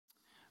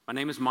My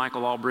name is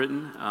Michael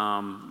Albritton.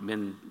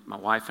 My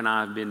wife and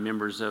I have been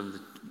members of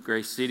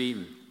Grace City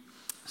and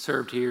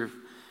served here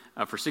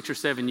for 6 or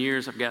 7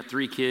 years. I've got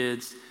 3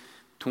 kids,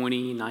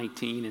 20,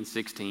 19, and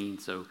 16.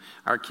 So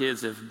our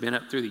kids have been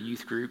up through the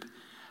youth group.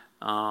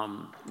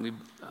 I've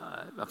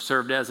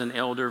served as an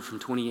elder from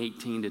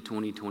 2018 to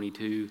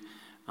 2022.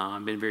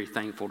 I've been very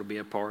thankful to be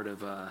a part of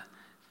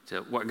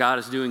to what God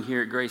is doing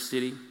here at Grace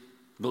City.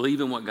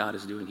 Believe in what God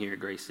is doing here at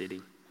Grace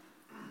City.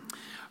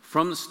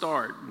 From the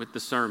start with the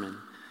sermon,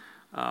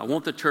 I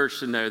want the church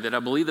to know that I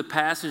believe the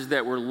passage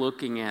that we're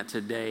looking at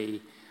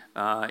today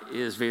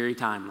is very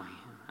timely.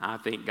 I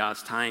think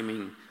God's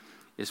timing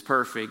is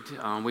perfect.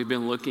 We've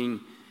been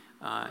looking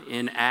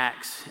in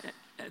Acts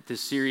at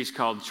this series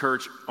called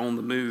Church on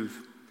the Move.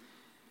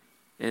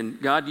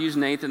 And God used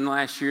Nathan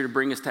last year to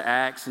bring us to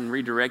Acts and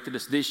redirected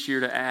us this year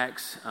to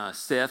Acts.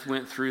 Seth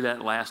went through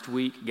that last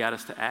week, got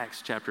us to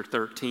Acts chapter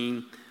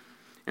 13.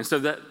 And so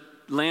that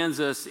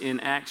lands us in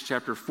Acts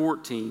chapter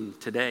 14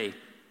 today.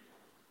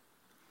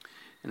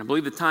 And I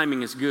believe the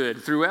timing is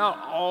good. Throughout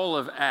all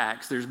of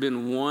Acts, there's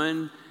been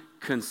one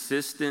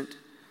consistent,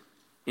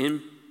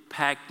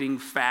 impacting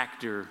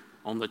factor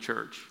on the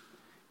church,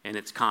 and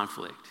it's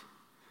conflict.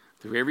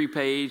 Through every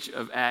page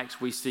of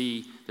Acts, we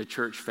see the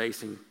church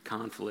facing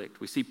conflict.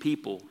 We see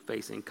people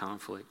facing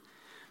conflict.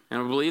 And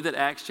I believe that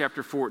Acts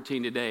chapter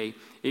 14 today,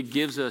 it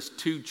gives us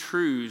 2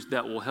 truths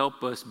that will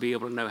help us be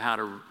able to know how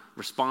to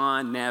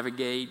respond,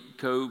 navigate,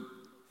 cope,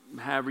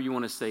 however you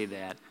want to say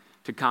that,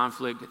 to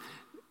conflict.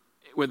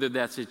 Whether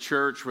that's at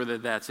church, whether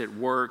that's at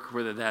work,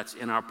 whether that's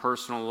in our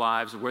personal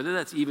lives, whether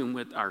that's even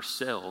with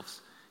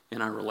ourselves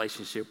in our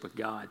relationship with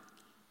God.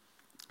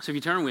 So if you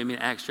turn with me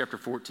to Acts chapter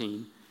 14,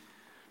 I'm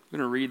going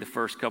to read the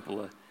first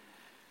couple of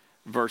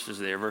verses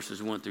there,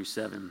 verses 1 through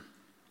 7.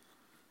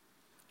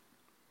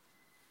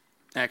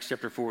 Acts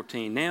chapter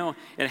 14. Now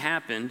it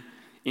happened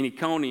in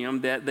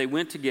Iconium that they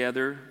went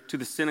together to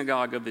the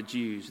synagogue of the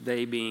Jews,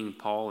 they being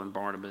Paul and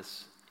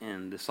Barnabas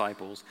and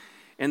disciples.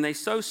 And they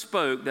so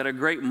spoke that a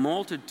great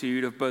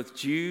multitude of both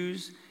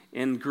Jews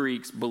and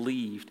Greeks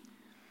believed.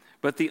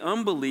 But the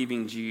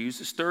unbelieving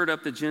Jews stirred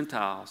up the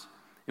Gentiles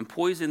and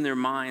poisoned their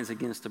minds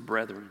against the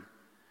brethren.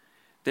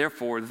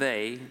 Therefore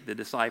they, the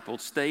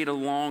disciples, stayed a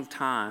long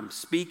time,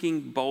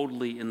 speaking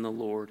boldly in the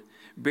Lord,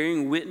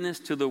 bearing witness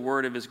to the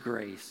word of his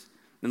grace,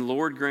 and the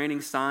Lord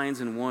granting signs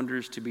and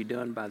wonders to be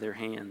done by their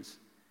hands.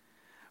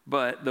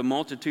 But the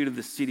multitude of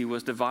the city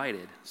was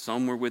divided.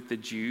 Some were with the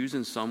Jews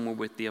and some were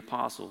with the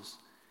apostles.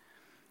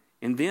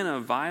 And then a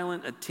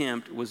violent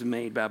attempt was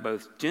made by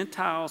both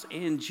Gentiles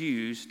and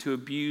Jews to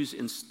abuse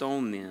and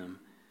stone them.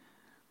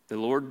 The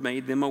Lord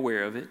made them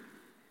aware of it,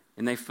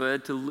 and they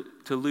fled to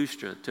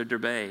Lystra, to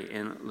Derbe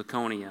and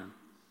Lycaonia,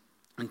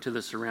 and to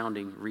the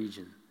surrounding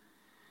region.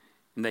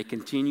 And they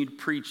continued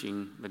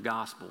preaching the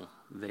gospel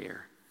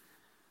there.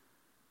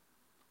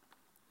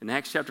 In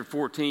Acts chapter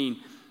 14,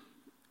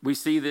 we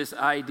see this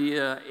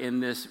idea in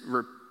this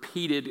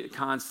repeated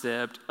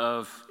concept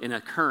of an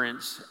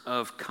occurrence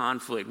of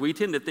conflict. We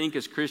tend to think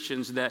as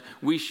Christians that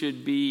we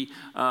should be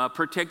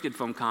protected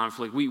from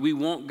conflict. We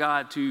want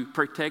God to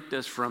protect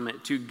us from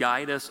it, to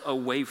guide us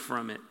away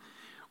from it.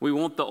 We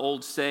want the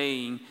old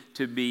saying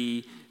to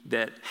be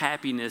that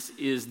happiness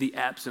is the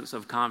absence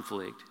of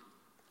conflict,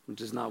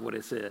 which is not what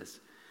it says.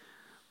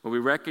 But we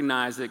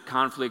recognize that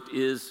conflict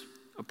is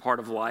a part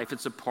of life.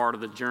 It's a part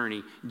of the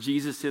journey.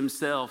 Jesus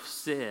himself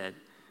said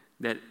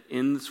that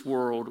in this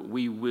world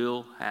we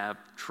will have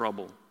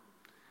trouble.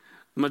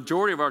 The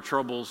majority of our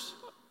troubles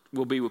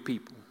will be with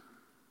people.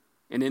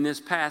 And in this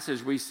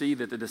passage, we see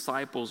that the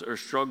disciples are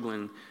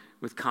struggling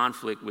with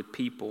conflict with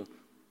people.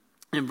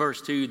 In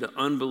verse 2, the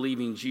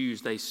unbelieving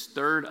Jews, they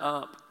stirred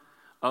up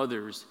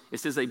others.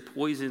 It says they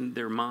poisoned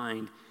their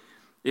mind.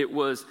 It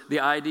was the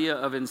idea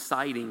of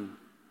inciting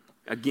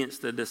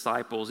against the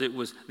disciples. It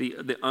was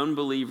the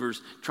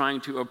unbelievers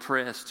trying to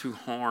oppress, to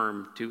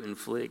harm, to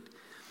inflict.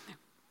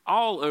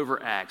 All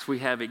over Acts, we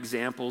have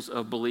examples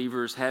of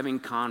believers having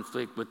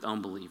conflict with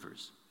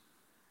unbelievers.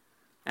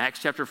 Acts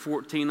chapter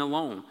 14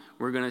 alone,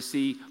 we're going to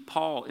see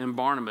Paul and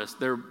Barnabas.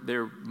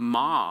 They're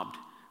mobbed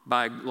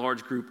by a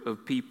large group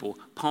of people.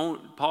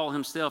 Paul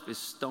himself is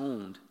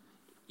stoned,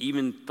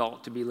 even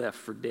thought to be left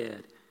for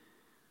dead.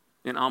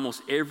 In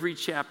almost every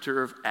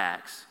chapter of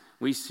Acts,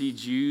 we see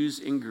Jews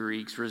and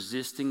Greeks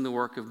resisting the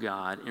work of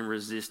God and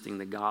resisting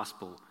the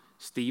gospel.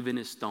 Stephen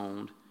is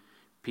stoned.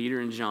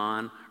 Peter and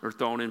John are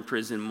thrown in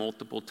prison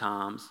multiple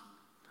times.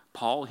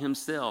 Paul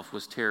himself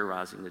was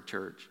terrorizing the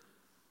church.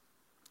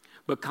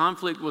 But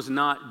conflict was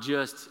not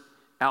just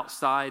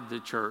outside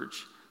the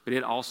church, but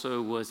it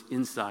also was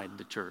inside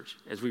the church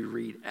as we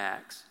read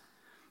Acts.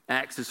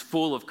 Acts is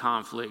full of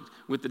conflict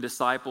with the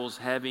disciples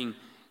having,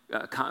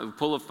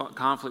 full of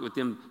conflict with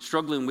them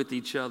struggling with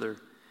each other.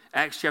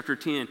 Acts chapter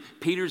 10,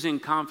 Peter's in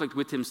conflict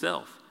with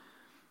himself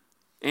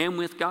and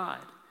with God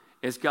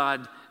as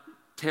God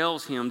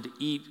tells him to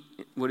eat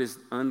what is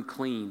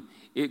unclean.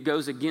 It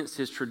goes against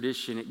his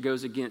tradition. It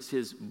goes against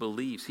his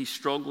beliefs. He's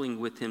struggling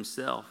with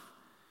himself.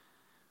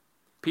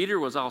 Peter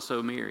was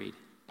also married.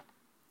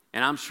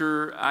 And I'm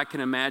sure I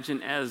can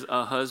imagine as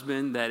a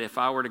husband that if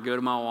I were to go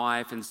to my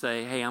wife and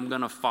say, hey, I'm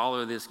going to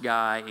follow this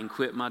guy and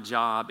quit my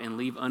job and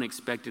leave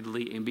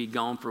unexpectedly and be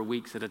gone for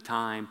weeks at a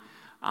time,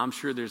 I'm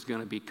sure there's going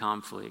to be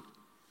conflict.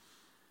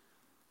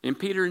 And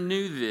Peter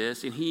knew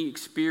this, and he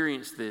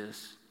experienced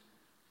this.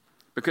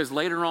 Because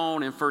later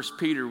on in 1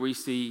 Peter, we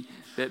see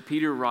that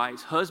Peter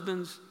writes,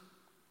 husbands,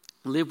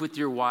 live with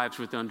your wives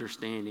with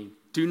understanding.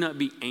 Do not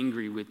be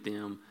angry with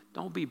them.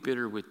 Don't be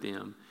bitter with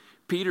them.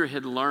 Peter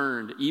had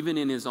learned, even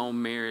in his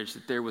own marriage,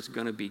 that there was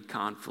going to be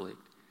conflict.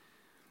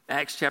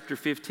 Acts chapter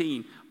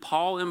 15,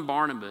 Paul and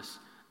Barnabas,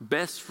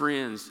 best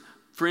friends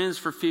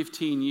for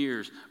 15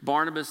 years.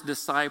 Barnabas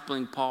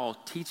discipling Paul,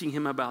 teaching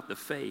him about the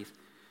faith.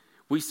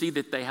 We see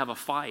that they have a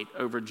fight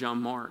over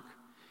John Mark.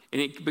 And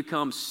it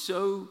becomes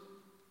so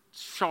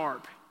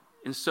sharp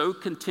and so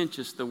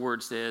contentious, the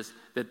word says,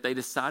 that they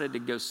decided to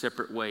go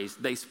separate ways.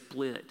 They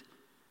split.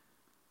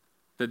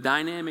 The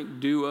dynamic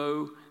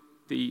duo,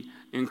 the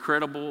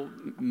incredible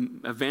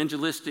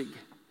evangelistic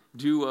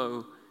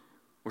duo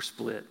were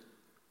split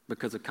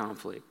because of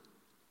conflict.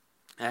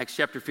 Acts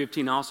chapter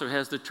 15 also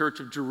has the church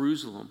of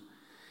Jerusalem.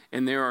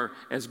 And there are,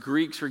 as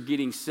Greeks are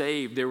getting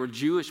saved, there were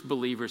Jewish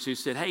believers who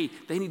said, hey,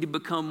 they need to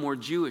become more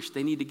Jewish.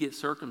 They need to get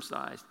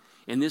circumcised.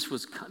 And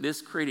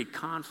this created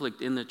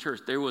conflict in the church.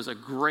 There was a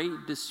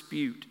great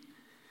dispute.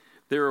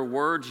 There are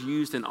words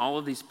used in all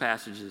of these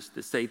passages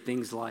that say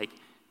things like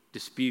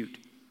dispute,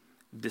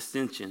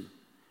 dissension,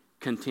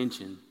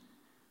 contention,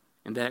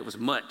 and that it was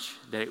much,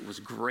 that it was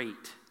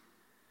great.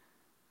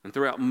 And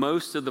throughout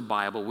most of the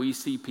Bible, we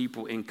see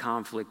people in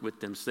conflict with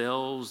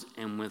themselves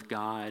and with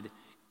God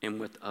and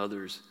with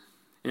others.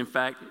 In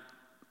fact,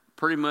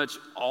 pretty much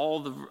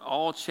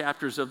all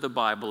chapters of the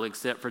Bible,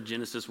 except for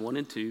Genesis 1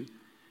 and 2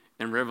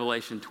 and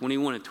Revelation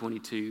 21 and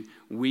 22,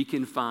 we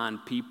can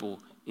find people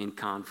in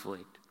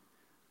conflict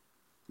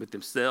with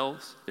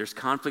themselves. There's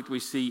conflict we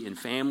see in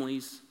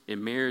families,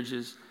 in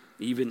marriages,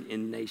 even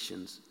in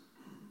nations.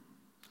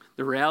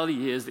 The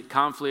reality is that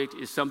conflict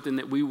is something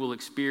that we will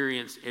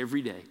experience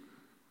every day.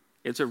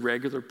 It's a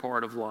regular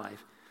part of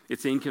life.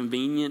 It's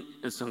inconvenient,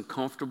 it's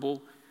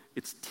uncomfortable,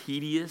 it's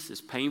tedious,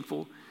 it's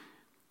painful,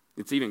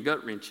 it's even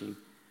gut-wrenching.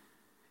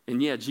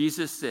 And yeah,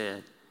 Jesus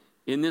said,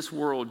 in this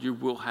world you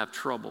will have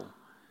trouble.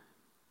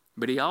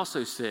 But he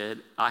also said,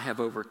 I have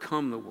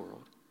overcome the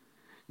world.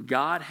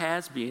 God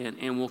has been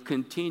and will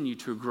continue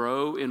to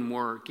grow and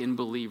work in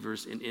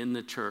believers and in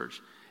the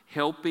church,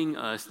 helping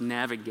us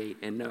navigate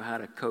and know how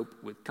to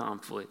cope with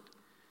conflict.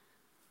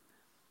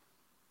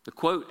 The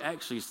quote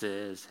actually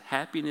says,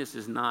 happiness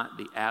is not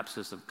the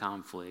absence of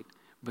conflict,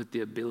 but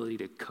the ability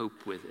to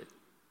cope with it.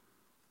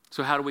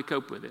 So how do we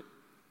cope with it?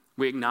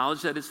 We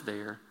acknowledge that it's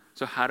there,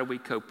 so how do we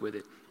cope with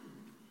it?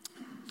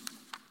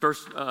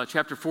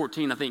 Chapter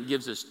 14, I think,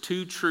 gives us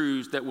two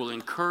truths that will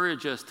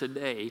encourage us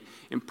today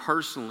and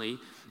personally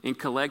and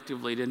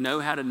collectively to know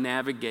how to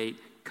navigate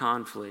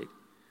conflict.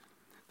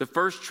 The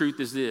first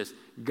truth is this: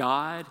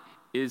 God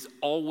is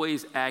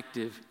always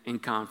active in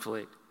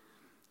conflict.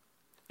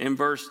 In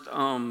verse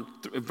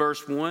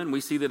 1,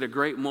 we see that a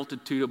great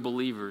multitude of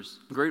believers,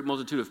 a great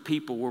multitude of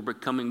people were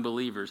becoming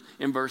believers.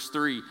 In verse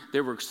 3,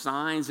 there were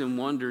signs and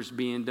wonders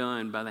being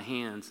done by the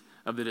hands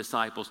of the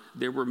disciples.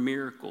 There were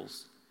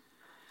miracles.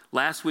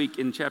 Last week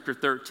in chapter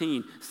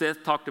 13,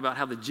 Seth talked about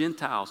how the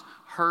Gentiles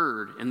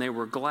heard and they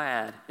were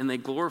glad and they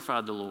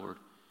glorified the Lord.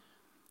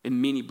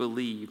 And many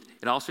believed.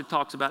 It also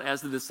talks about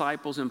as the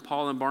disciples and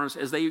Paul and Barnabas,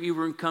 as they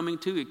were coming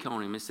to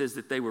Iconium, it says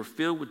that they were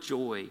filled with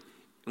joy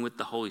and with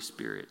the Holy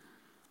Spirit.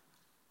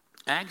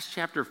 Acts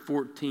chapter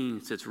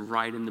 14 sits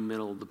right in the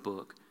middle of the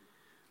book.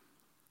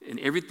 And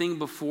everything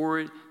before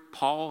it,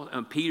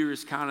 Peter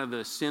is kind of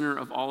the center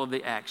of all of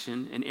the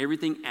action. And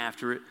everything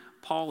after it,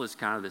 Paul is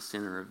kind of the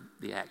center of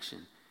the action.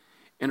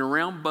 And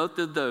around both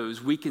of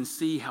those, we can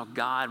see how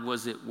God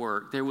was at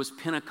work. There was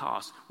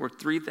Pentecost, where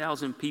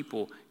 3,000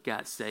 people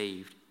got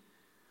saved.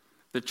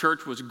 The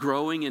church was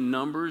growing in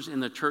numbers,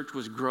 and the church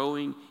was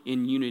growing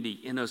in unity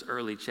in those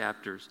early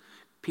chapters.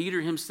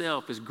 Peter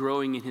himself is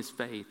growing in his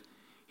faith.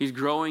 He's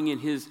growing in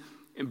his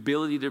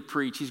ability to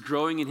preach. He's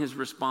growing in his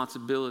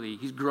responsibility.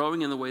 He's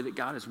growing in the way that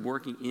God is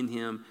working in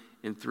him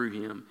and through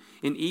him.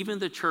 And even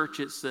the church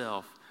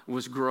itself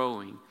was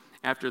growing.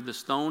 After the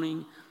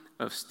stoning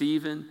of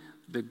Stephen,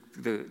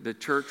 the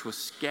church was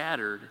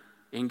scattered,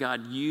 and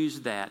God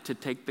used that to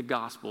take the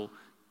gospel,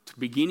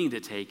 beginning to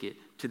take it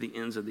to the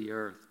ends of the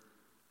earth.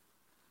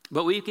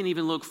 But we can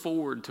even look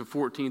forward to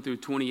 14 through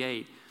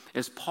 28.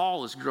 As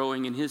Paul is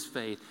growing in his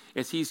faith,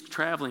 as he's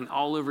traveling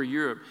all over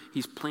Europe,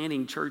 he's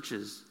planting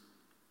churches.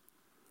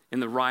 In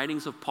the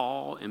writings of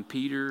Paul and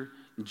Peter,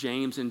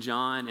 James and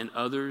John and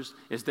others,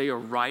 as they are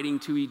writing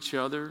to each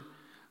other,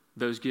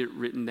 those get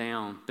written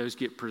down, those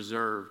get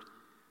preserved,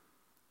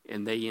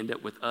 and they end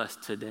up with us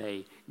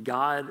today.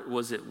 God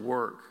was at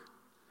work.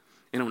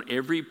 And on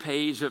every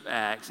page of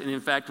Acts, and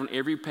in fact on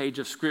every page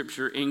of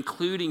Scripture,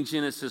 including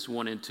Genesis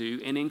 1 and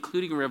 2, and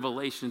including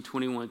Revelation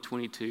 21 and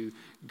 22,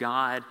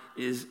 God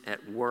is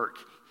at work.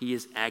 He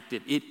is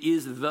active. It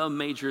is the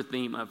major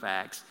theme of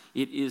Acts.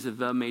 It is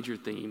the major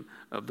theme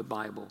of the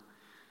Bible.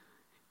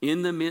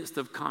 In the midst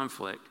of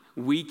conflict,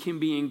 we can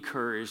be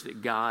encouraged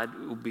that God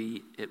will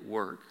be at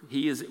work.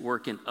 He is at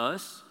work in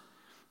us.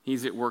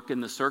 He's at work in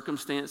the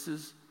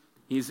circumstances.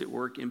 He's at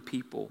work in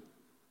people.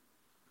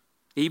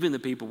 Even the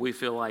people we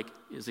feel like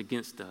is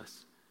against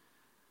us.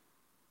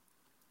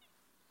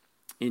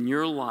 In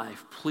your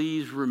life,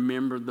 please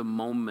remember the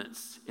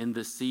moments and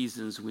the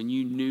seasons when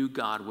you knew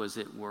God was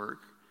at work.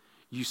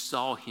 You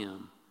saw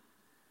him.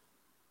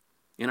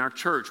 In our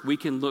church, we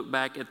can look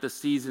back at the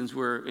seasons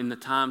where, in the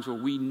times where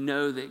we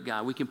know that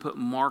God, we can put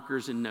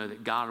markers and know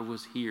that God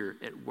was here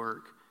at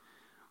work.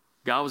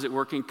 God was at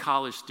work in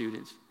college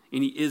students,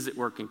 and he is at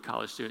work in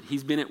college students.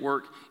 He's been at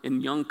work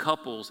in young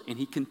couples, and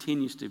he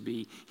continues to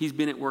be. He's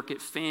been at work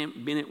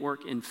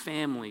in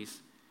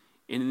families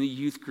and in the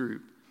youth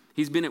group.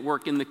 He's been at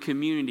work in the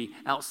community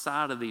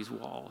outside of these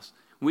walls.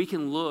 We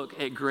can look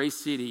at Grace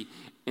City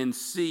and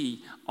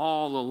see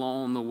all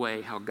along the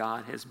way how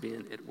God has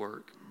been at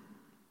work.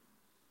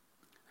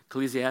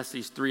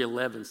 Ecclesiastes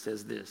 3:11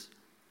 says this: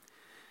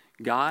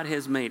 God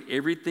has made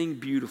everything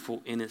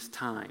beautiful in its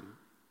time.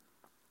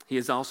 He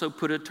has also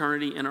put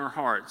eternity in our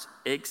hearts,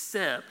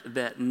 except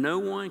that no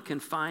one can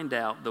find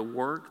out the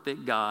work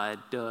that God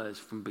does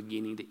from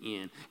beginning to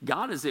end.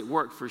 God is at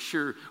work for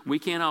sure. We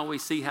can't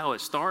always see how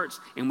it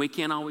starts, and we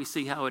can't always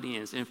see how it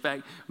ends. In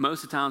fact,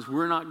 most of the times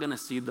we're not going to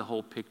see the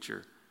whole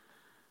picture.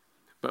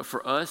 But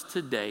for us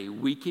today,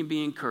 we can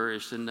be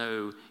encouraged to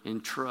know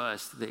and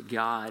trust that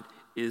God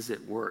is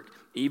at work.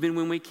 Even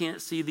when we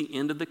can't see the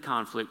end of the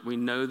conflict, we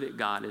know that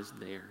God is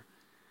there.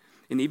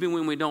 And even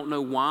when we don't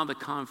know why the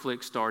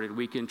conflict started,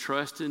 we can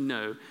trust and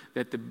know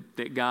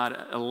that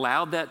God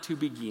allowed that to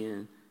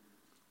begin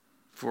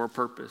for a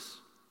purpose.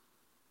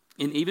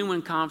 And even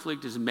when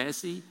conflict is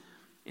messy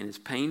and it's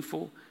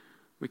painful,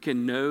 we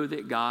can know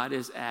that God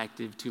is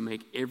active to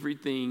make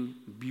everything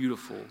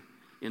beautiful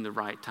in the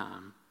right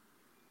time.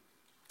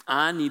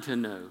 I need to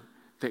know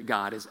that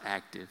God is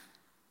active.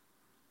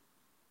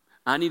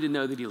 I need to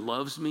know that he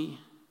loves me.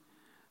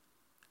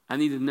 I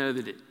need to know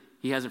that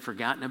he hasn't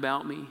forgotten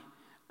about me.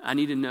 I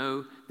need to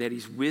know that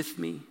he's with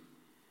me.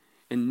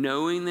 And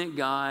knowing that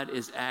God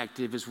is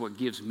active is what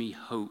gives me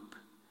hope.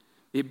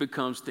 It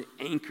becomes the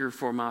anchor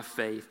for my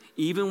faith.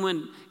 Even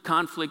when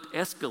conflict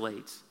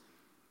escalates,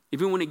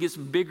 even when it gets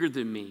bigger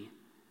than me,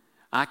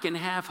 I can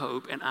have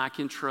hope and I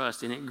can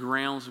trust, and it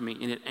grounds me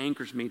and it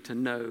anchors me to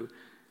know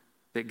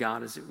that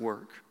God is at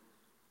work.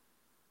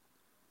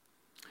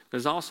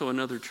 There's also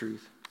another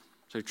truth.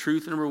 So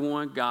truth number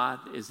one, God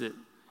is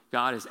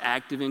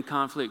active in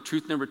conflict.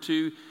 Truth number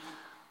two,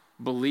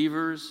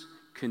 believers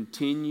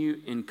continue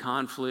in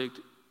conflict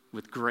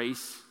with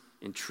grace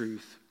and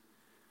truth.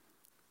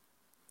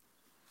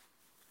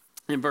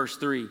 In verse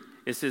 3,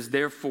 it says,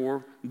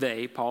 therefore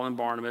they, Paul and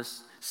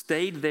Barnabas,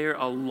 stayed there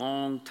a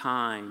long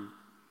time.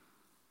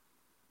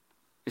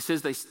 It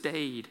says they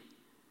stayed.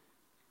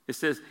 It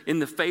says in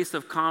the face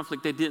of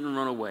conflict, they didn't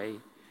run away.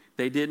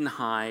 They didn't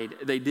hide.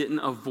 They didn't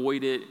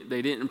avoid it.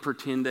 They didn't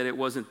pretend that it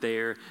wasn't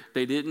there.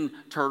 They didn't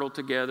turtle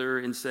together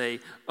and say,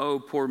 oh,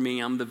 poor me,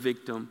 I'm the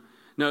victim.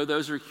 No,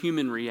 those are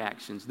human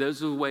reactions.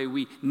 Those are the way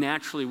we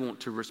naturally want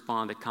to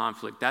respond to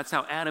conflict. That's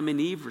how Adam and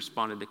Eve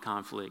responded to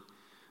conflict.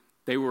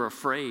 They were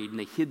afraid and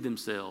they hid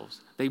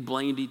themselves. They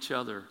blamed each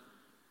other.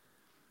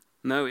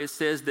 No, it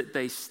says that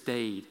they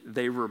stayed.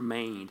 They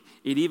remained.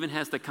 It even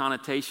has the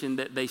connotation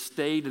that they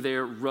stayed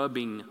there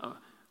rubbing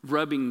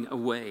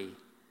away.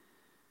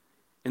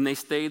 And they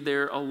stayed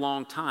there a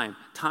long time.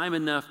 Time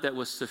enough that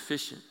was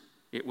sufficient.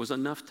 It was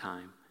enough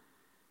time.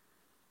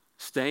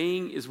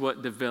 Staying is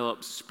what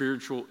develops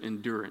spiritual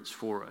endurance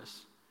for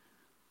us.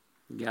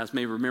 You guys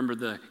may remember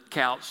the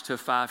couch to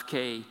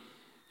 5K,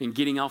 and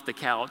getting off the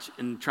couch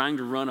and trying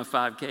to run a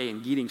 5K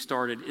and getting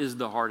started is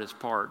the hardest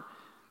part.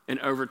 And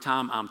over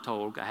time, I'm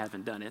told, I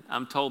haven't done it,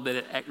 I'm told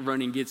that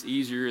running gets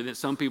easier, that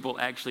some people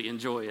actually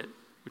enjoy it,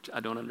 which I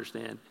don't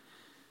understand.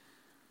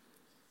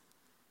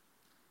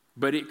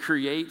 But it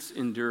creates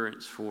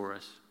endurance for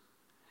us.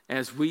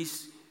 As we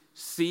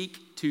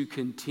seek to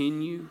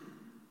continue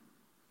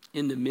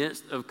in the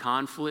midst of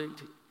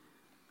conflict,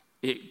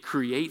 it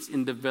creates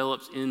and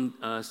develops in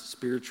us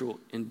spiritual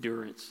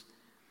endurance.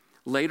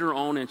 Later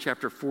on in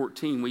chapter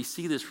 14, we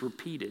see this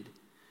repeated.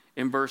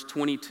 In verse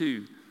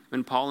 22,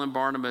 when Paul and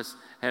Barnabas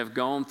have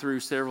gone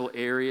through several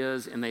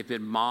areas and they've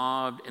been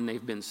mobbed and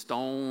they've been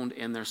stoned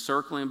and they're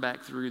circling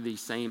back through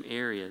these same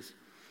areas,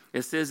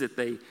 it says that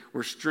they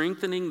were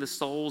strengthening the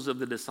souls of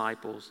the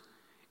disciples,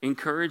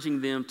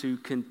 encouraging them to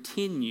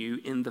continue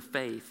in the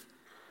faith,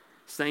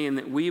 saying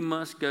that we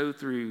must go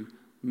through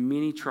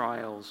many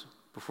trials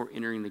before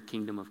entering the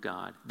kingdom of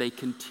God. They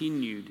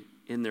continued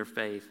in their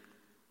faith.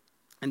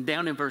 And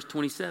down in verse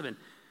 27,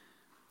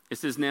 it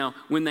says, now,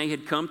 when they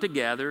had come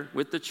together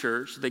with the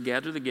church, they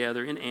gathered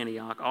together in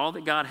Antioch, all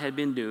that God had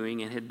been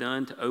doing and had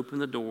done to open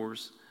the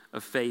doors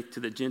of faith to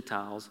the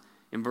Gentiles.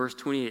 In verse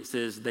 28, it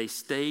says, they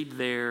stayed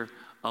there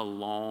a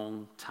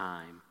long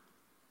time.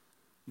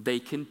 They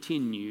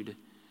continued,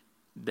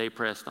 they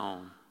pressed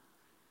on.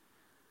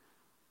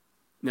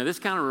 Now, this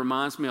kind of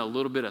reminds me a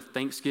little bit of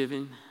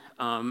Thanksgiving.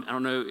 I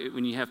don't know,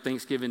 when you have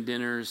Thanksgiving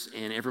dinners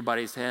and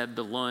everybody's had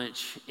the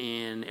lunch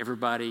and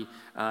everybody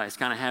is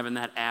kind of having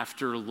that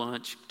after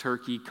lunch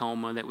turkey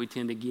coma that we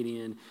tend to get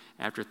in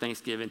after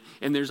Thanksgiving.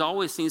 And there's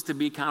always seems to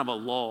be kind of a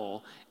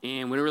lull,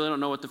 and we really don't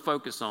know what to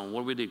focus on.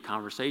 What do we do?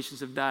 Conversations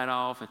have died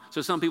off. And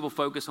so some people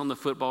focus on the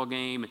football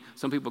game, and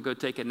some people go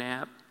take a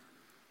nap.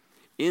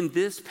 In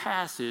this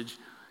passage,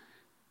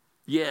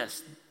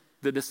 yes,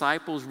 the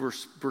disciples were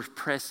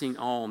pressing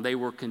on. They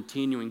were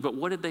continuing. But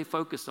what did they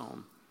focus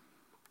on?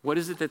 What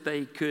is it that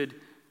they could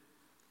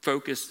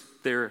focus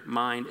their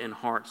mind and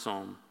hearts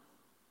on?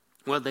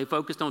 Well, they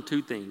focused on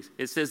two things.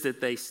 It says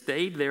that they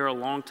stayed there a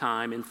long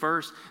time, and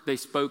first, they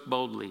spoke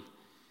boldly.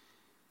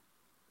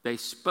 They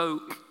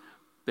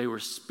were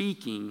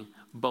speaking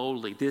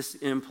boldly. This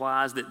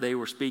implies that they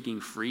were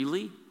speaking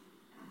freely.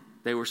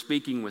 They were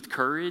speaking with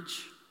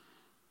courage,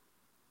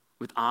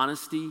 with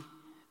honesty.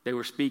 They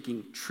were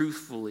speaking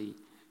truthfully.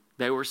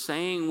 They were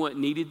saying what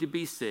needed to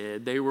be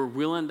said. They were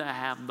willing to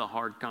have the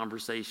hard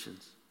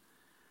conversations.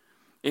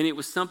 And it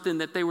was something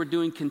that they were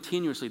doing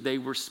continuously. They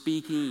were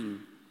speaking.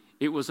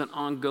 It was an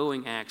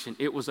ongoing action.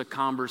 It was a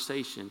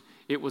conversation.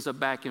 It was a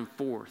back and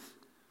forth.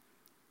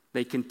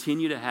 They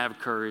continued to have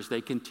courage.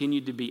 They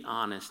continued to be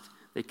honest.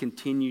 They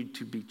continued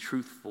to be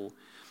truthful.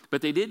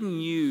 But they didn't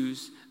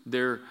use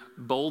their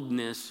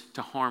boldness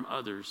to harm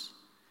others.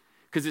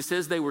 Because it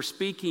says they were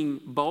speaking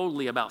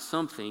boldly about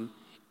something,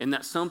 and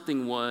that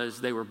something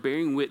was they were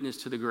bearing witness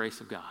to the grace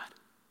of God.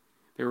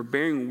 They were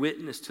bearing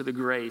witness to the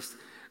grace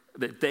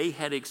that they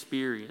had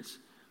experienced.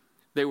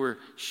 They were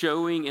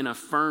showing and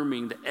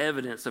affirming the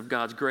evidence of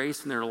God's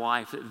grace in their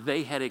life that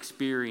they had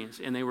experienced,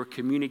 and they were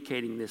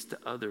communicating this to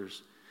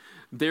others.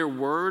 Their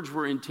words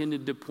were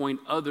intended to point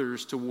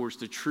others towards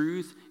the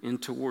truth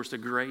and towards the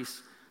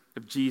grace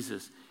of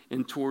Jesus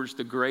and towards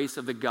the grace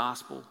of the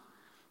gospel,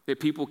 that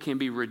people can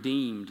be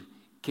redeemed,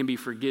 can be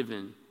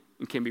forgiven,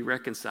 and can be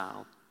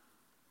reconciled.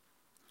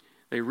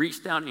 They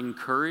reached out in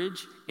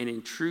courage and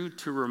in truth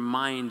to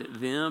remind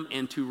them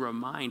and to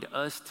remind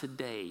us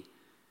today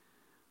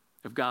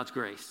of God's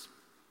grace,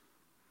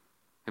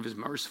 of his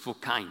merciful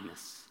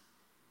kindness.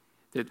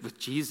 That with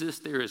Jesus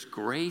there is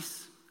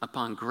grace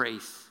upon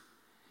grace.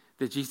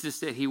 That Jesus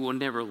said he will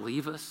never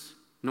leave us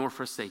nor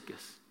forsake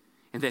us.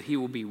 And that he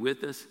will be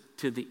with us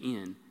to the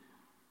end.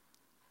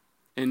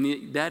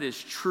 And that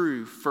is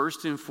true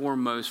first and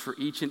foremost for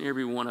each and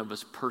every one of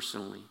us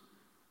personally.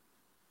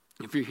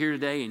 If you're here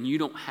today and you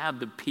don't have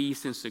the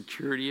peace and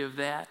security of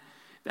that,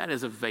 that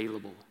is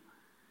available.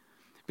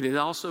 But it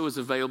also is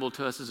available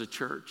to us as a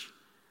church,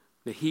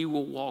 that he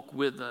will walk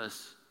with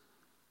us,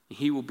 and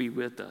he will be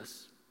with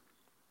us.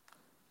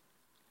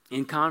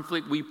 In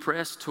conflict, we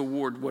press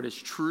toward what is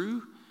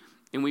true,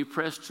 and we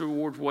press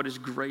toward what is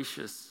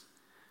gracious.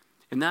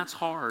 And that's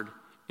hard.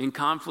 In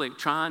conflict,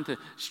 trying to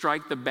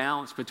strike the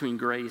balance between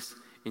grace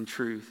and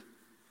truth.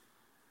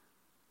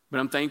 But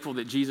I'm thankful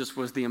that Jesus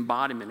was the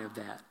embodiment of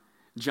that.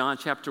 John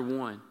chapter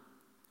 1,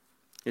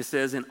 it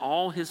says, in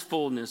all his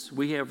fullness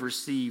we have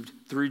received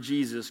through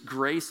Jesus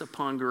grace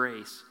upon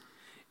grace.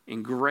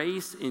 And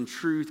grace and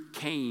truth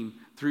came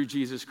through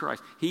Jesus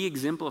Christ. He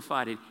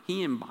exemplified it.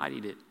 He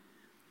embodied it.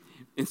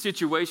 In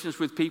situations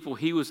with people,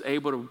 he was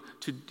able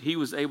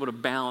to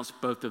balance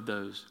both of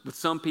those. With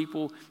some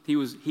people,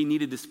 he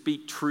needed to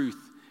speak truth,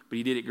 but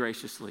he did it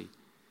graciously.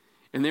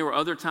 And there were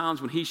other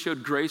times when he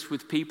showed grace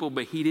with people,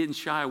 but he didn't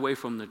shy away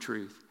from the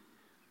truth.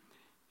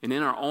 And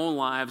in our own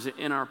lives,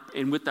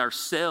 and with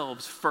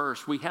ourselves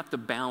first, we have to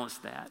balance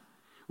that.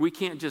 We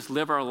can't just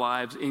live our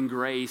lives in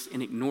grace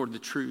and ignore the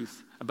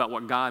truth about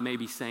what God may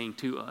be saying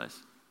to us.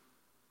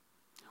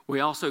 We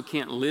also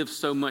can't live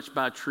so much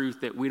by truth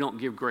that we don't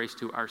give grace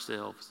to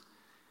ourselves.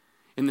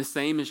 And the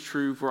same is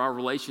true for our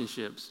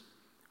relationships,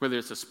 whether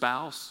it's a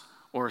spouse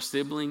or a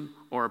sibling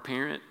or a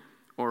parent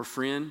or a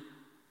friend.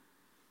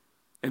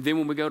 And then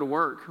when we go to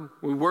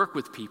work, we work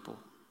with people.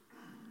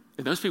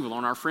 And those people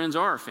aren't our friends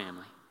or our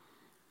family.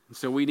 And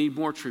so we need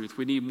more truth.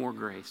 We need more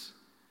grace.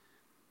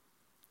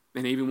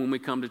 And even when we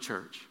come to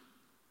church,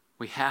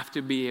 we have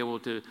to be able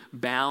to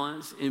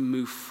balance and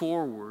move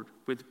forward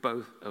with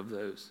both of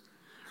those.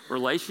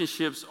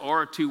 Relationships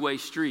are a two-way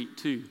street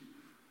too.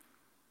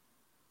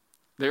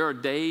 There are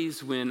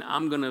days when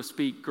I'm going to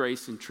speak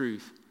grace and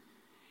truth.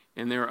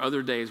 And there are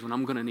other days when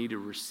I'm going to need to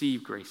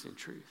receive grace and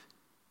truth.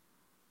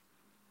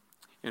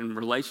 In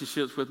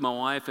relationships with my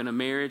wife and a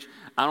marriage,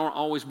 I don't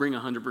always bring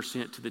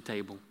 100% to the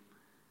table.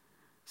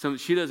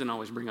 She doesn't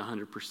always bring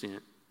 100%.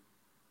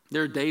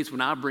 There are days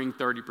when I bring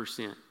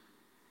 30%.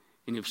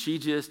 And if she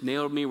just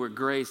nailed me with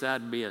grace,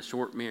 that'd be a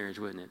short marriage,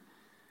 wouldn't it?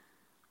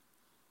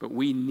 But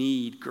we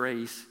need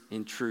grace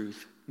and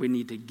truth. We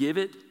need to give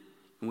it,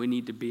 and we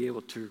need to be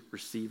able to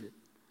receive it.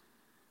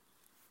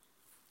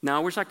 Now, I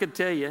wish I could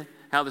tell you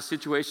how the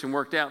situation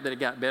worked out, that it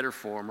got better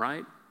for them,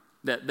 right?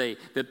 That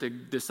the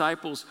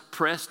disciples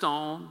pressed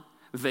on,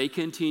 they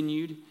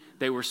continued,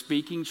 they were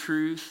speaking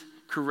truth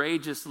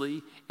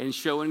courageously and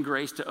showing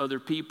grace to other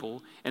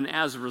people, and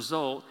as a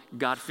result,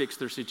 God fixed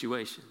their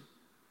situation.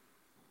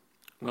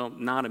 Well,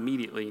 not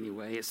immediately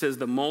anyway. It says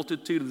the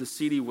multitude of the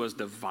city was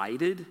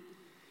divided,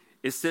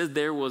 It says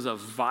there was a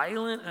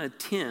violent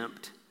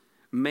attempt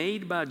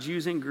made by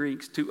Jews and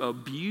Greeks to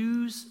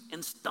abuse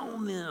and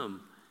stone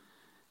them.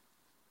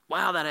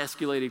 Wow, that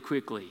escalated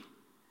quickly.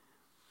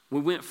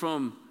 We went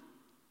from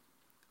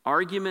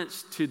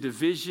arguments to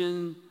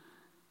division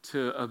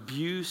to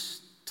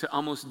abuse to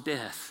almost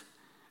death.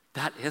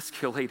 That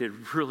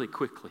escalated really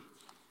quickly.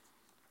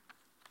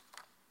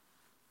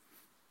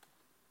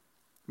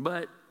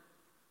 But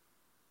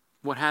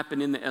what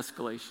happened in the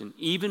escalation?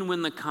 Even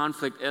when the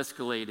conflict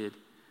escalated,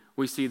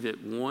 we see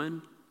that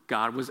one,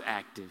 God was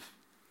active.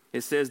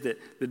 It says that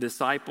the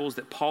disciples,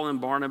 that Paul and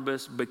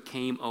Barnabas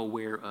became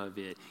aware of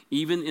it.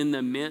 Even in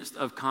the midst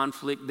of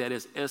conflict that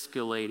is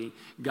escalating,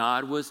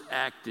 God was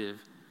active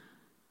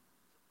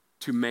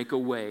to make a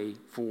way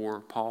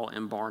for Paul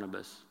and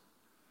Barnabas.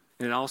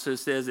 And it also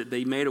says that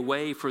they made a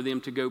way for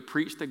them to go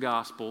preach the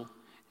gospel.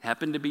 It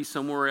happened to be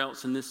somewhere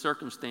else in this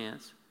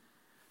circumstance.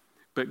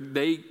 But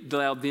they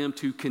allowed them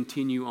to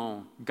continue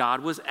on. God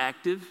was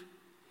active,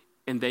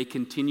 and they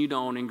continued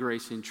on in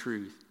grace and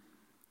truth.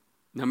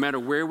 No matter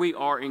where we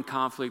are in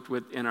conflict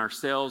within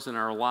ourselves and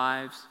our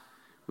lives,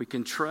 we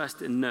can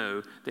trust and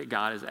know that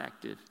God is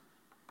active.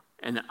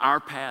 And that our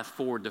path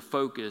forward to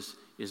focus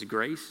is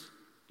grace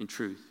and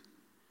truth.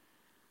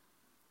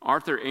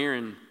 Arthur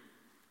Aaron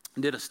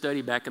did a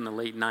study back in the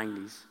late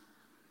 90s.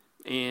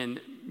 And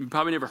you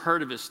probably never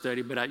heard of his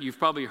study, but you've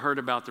probably heard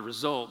about the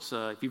results.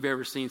 If you've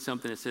ever seen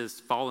something that says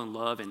fall in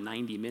love in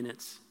 90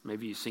 minutes,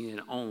 maybe you've seen it in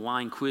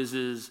online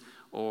quizzes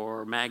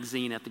or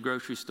magazine at the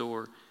grocery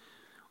store.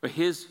 But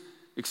his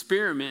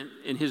experiment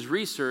and his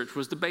research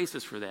was the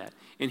basis for that.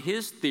 And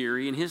his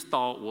theory and his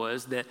thought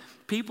was that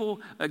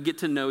people get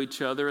to know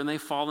each other and they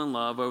fall in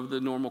love over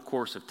the normal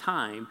course of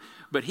time.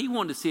 But he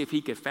wanted to see if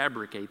he could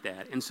fabricate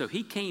that. And so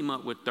he came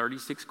up with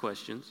 36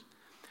 questions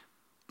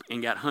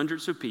and got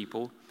hundreds of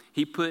people.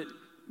 He put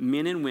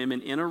men and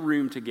women in a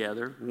room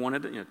together,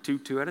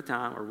 two at a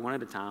time, or one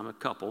at a time, a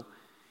couple.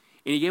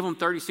 And he gave them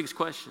 36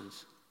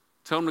 questions.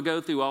 Told them to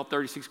go through all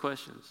 36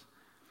 questions.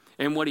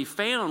 And what he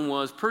found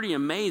was pretty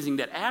amazing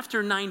that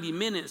after 90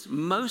 minutes,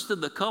 most of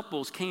the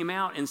couples came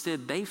out and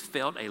said they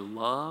felt a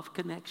love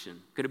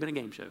connection. Could have been a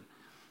game show.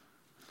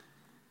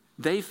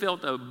 They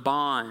felt a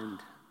bond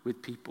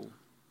with people.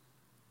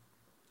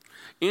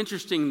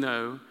 Interesting,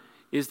 though,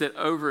 is that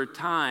over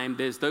time,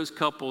 as those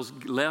couples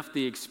left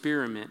the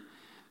experiment,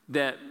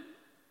 that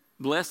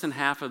less than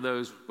half of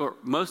those, or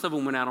most of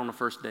them went out on a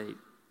first date.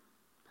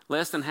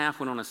 Less than half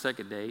went on a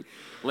second date.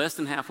 Less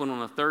than half went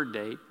on a third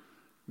date.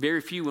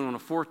 Very few went on a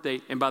fourth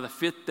date. And by the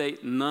fifth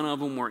date, none of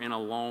them were in a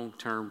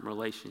long-term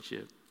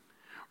relationship.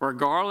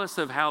 Regardless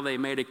of how they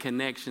made a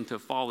connection to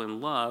fall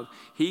in love,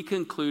 he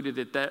concluded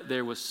that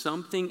there was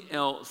something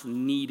else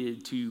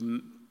needed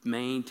to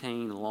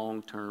maintain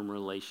long-term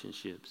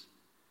relationships.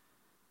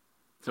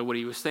 So what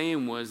he was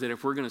saying was that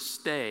if we're going to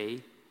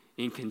stay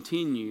and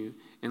continue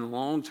in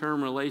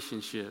long-term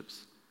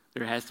relationships,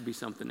 there has to be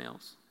something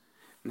else.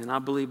 And then I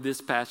believe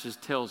this passage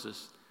tells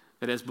us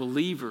that as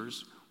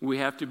believers, we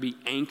have to be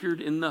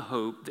anchored in the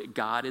hope that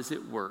God is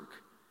at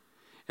work.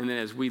 And that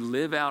as we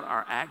live out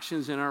our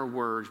actions and our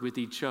words with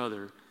each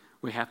other,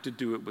 we have to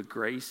do it with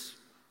grace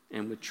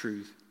and with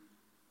truth.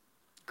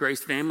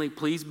 Grace family,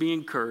 please be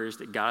encouraged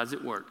that God is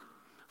at work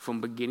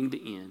from beginning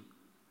to end.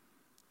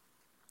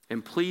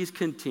 And please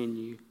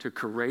continue to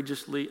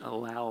courageously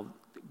allow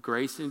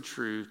grace and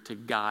truth to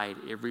guide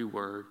every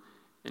word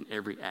and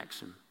every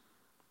action.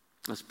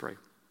 Let's pray.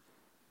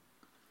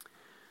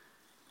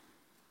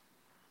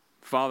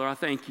 Father, I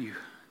thank you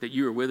that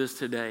you are with us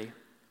today.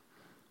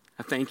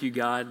 I thank you,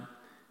 God,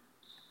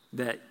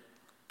 that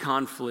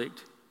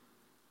conflict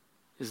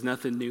is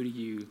nothing new to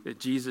you. That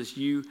Jesus,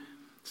 you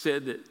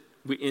said that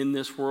in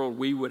this world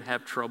we would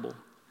have trouble.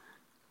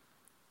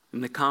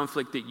 And the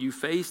conflict that you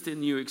faced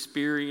and you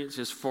experienced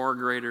is far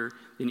greater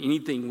than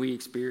anything we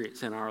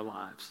experience in our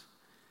lives.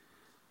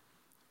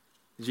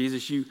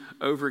 Jesus, you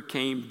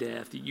overcame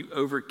death. You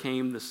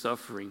overcame the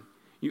suffering.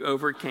 You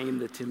overcame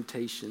the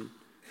temptation.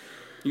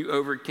 You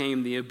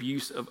overcame the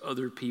abuse of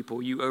other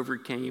people. You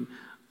overcame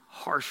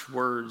harsh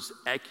words,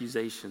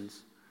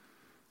 accusations.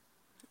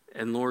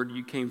 And Lord,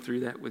 you came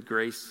through that with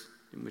grace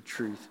and with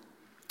truth.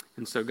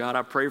 And so, God,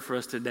 I pray for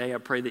us today. I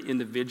pray that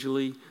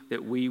individually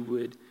that we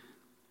would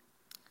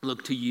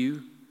look to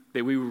you,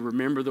 that we would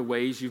remember the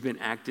ways you've been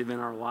active in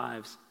our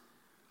lives.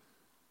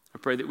 I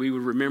pray that we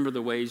would remember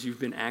the ways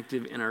you've been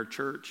active in our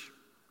church.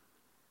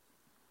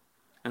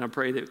 And I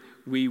pray that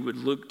we would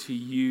look to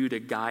you to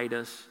guide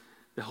us.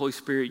 The Holy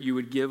Spirit, you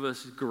would give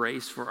us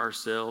grace for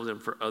ourselves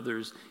and for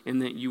others,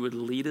 and that you would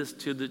lead us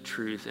to the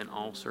truth in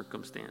all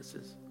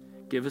circumstances.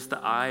 Give us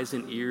the eyes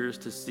and ears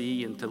to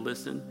see and to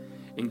listen,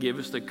 and give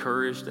us the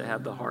courage to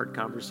have the hard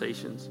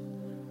conversations.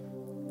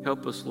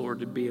 Help us, Lord,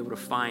 to be able to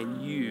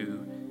find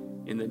you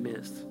in the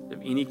midst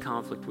of any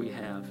conflict we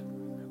have,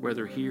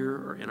 whether here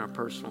or in our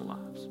personal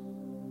lives.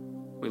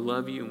 We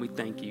love you and we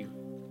thank you.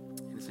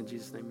 And it's in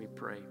Jesus' name we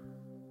pray.